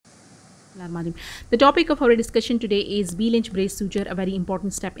The topic of our discussion today is B-Lynch brace suture, a very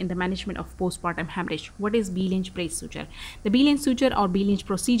important step in the management of postpartum hemorrhage. What is B-Lynch brace suture? The B-Lynch suture or B-Lynch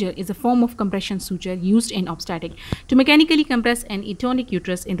procedure is a form of compression suture used in obstetrics to mechanically compress an atonic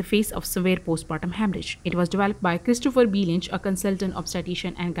uterus in the face of severe postpartum hemorrhage. It was developed by Christopher B-Lynch, a consultant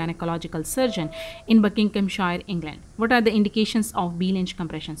obstetrician and gynecological surgeon in Buckinghamshire, England. What are the indications of B-Lynch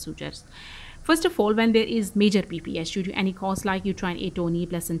compression sutures? First of all, when there is major PPH due to any cause like uterine atony,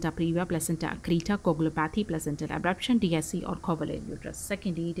 placenta previa, placenta accreta, coagulopathy, placental abruption, DSC or Couvelaire uterus.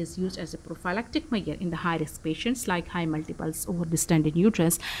 Secondly, it is used as a prophylactic measure in the high-risk patients like high multiples or distended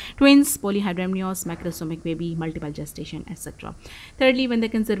uterus, twins, polyhydramnios, macrocosmic baby, multiple gestation, etc. Thirdly, when the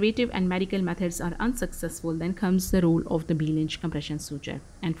conservative and medical methods are unsuccessful, then comes the role of the B-Lynch compression suture.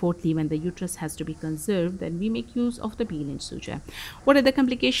 And fourthly, when the uterus has to be conserved, then we make use of the B-Lynch suture. What are the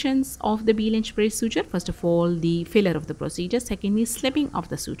complications of the B-Lynch brace suture? First of all, the failure of the procedure. Secondly, slipping of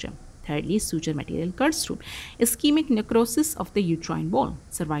the suture. Thirdly, suture material cuts through. Ischemic necrosis of the uterine wall,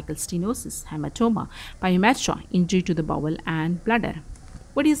 cervical stenosis, hematoma, pyometra, injury to the bowel and bladder.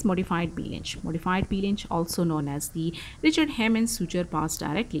 What is modified B-Lynch? Modified B-Lynch, also known as the Richard Hayman suture, passed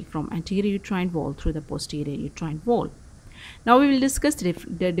directly from anterior uterine wall through the posterior uterine wall. Now we will discuss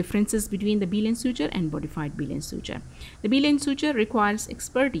the differences between the B-Lynch suture and modified B-Lynch suture. The B-Lynch suture requires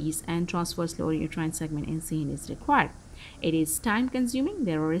expertise and transverse lower uterine segment incision is required. It is time consuming.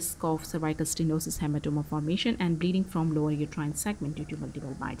 There are risks of cervical stenosis, hematoma formation and bleeding from lower uterine segment due to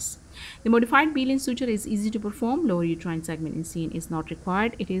multiple bites. The modified B-Lynch suture is easy to perform. Lower uterine segment incision is not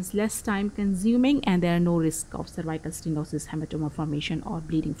required. It is less time consuming and there are no risk of cervical stenosis, hematoma formation or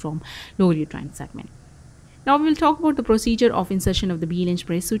bleeding from lower uterine segment. Now we will talk about the procedure of insertion of the B-Lynch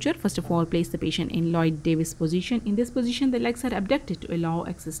brace suture. First of all, place the patient in Lloyd-Davis position. In this position, the legs are abducted to allow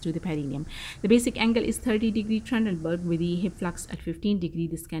access to the perineum. The basic angle is 30° Trendelenburg with the hip flux at 15°.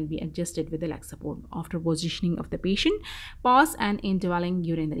 This can be adjusted with the leg support. After positioning of the patient, pass an indwelling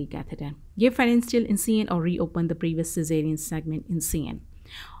urinary catheter. Give pharyngeal incision or reopen the previous cesarean segment incision.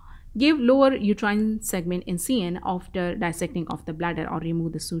 Give lower uterine segment incision after dissecting of the bladder or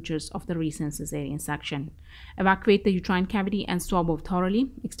remove the sutures of the recent cesarean section. Evacuate the uterine cavity and swab off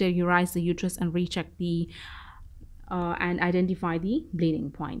thoroughly. Exteriorize the uterus and recheck and identify the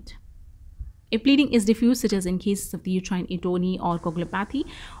bleeding point. If bleeding is diffuse, such as in cases of the uterine atony or coagulopathy,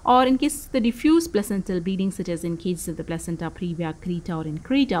 or in cases of the diffuse placental bleeding, such as in cases of the placenta previa, accreta or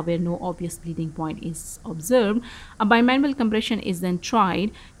increta, where no obvious bleeding point is observed, a bimanual compression is then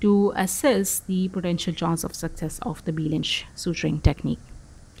tried to assess the potential chance of success of the B-Lynch suturing technique.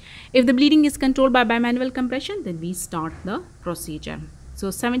 If the bleeding is controlled by bimanual compression, then we start the procedure. So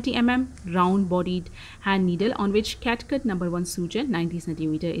 70 mm round-bodied hand needle on which catgut number 1 suture 90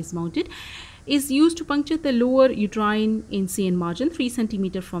 cm is mounted is used to puncture the lower uterine incision margin 3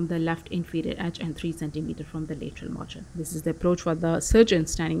 cm from the left inferior edge and 3 cm from the lateral margin. This is the approach for the surgeon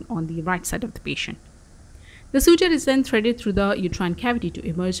standing on the right side of the patient. The suture is then threaded through the uterine cavity to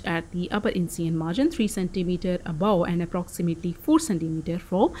emerge at the upper incision margin 3 cm above and approximately 4 cm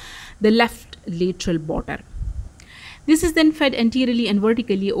from the left lateral border. This is then fed anteriorly and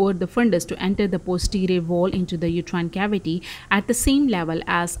vertically over the fundus to enter the posterior wall into the uterine cavity at the same level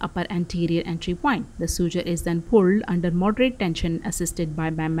as upper anterior entry point. The suture is then pulled under moderate tension assisted by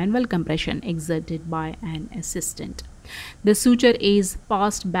bimanual compression exerted by an assistant. The suture is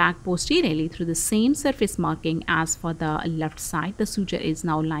passed back posteriorly through the same surface marking as for the left side. The suture is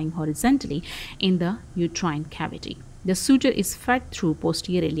now lying horizontally in the uterine cavity. The suture is fed through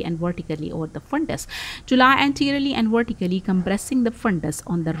posteriorly and vertically over the fundus to lie anteriorly and vertically, compressing the fundus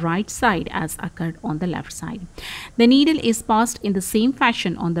on the right side as occurred on the left side. The needle is passed in the same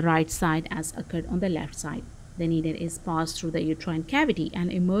fashion on the right side as occurred on the left side. The needle is passed through the uterine cavity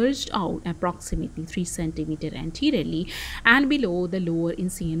and emerged out approximately 3 cm anteriorly and below the lower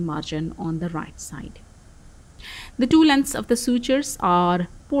incision margin on the right side. The two lengths of the sutures are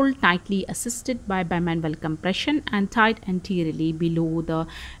pulled tightly assisted by bimanual compression and tied anteriorly below the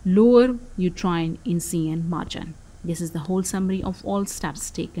lower uterine incision margin. This is the whole summary of all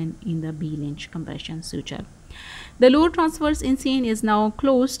steps taken in the B-Lynch compression suture. The lower transverse incision is now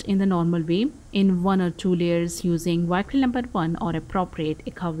closed in the normal way in 1 or 2 layers using Vicryl number 1 or appropriate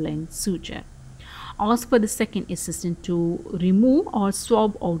equivalent suture. Ask for the second assistant to remove or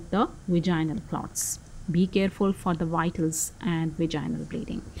swab out the vaginal clots. Be careful for the vitals and vaginal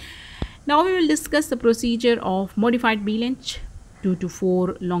bleeding. Now we will discuss the procedure of modified B-Lynch. 2 to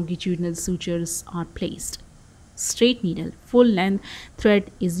 4 longitudinal sutures are placed. Straight needle, full length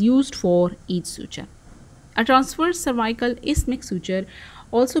thread is used for each suture. A transverse cervical isthmic suture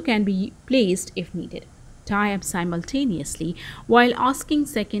also can be placed if needed. tie up simultaneously while asking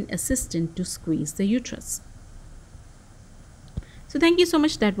second assistant to squeeze the uterus. So thank you so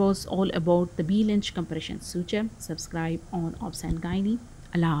much. That was all about the B-Lynch compression suture. Subscribe on Obs and Gynae.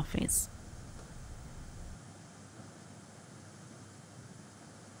 Allah Hafiz.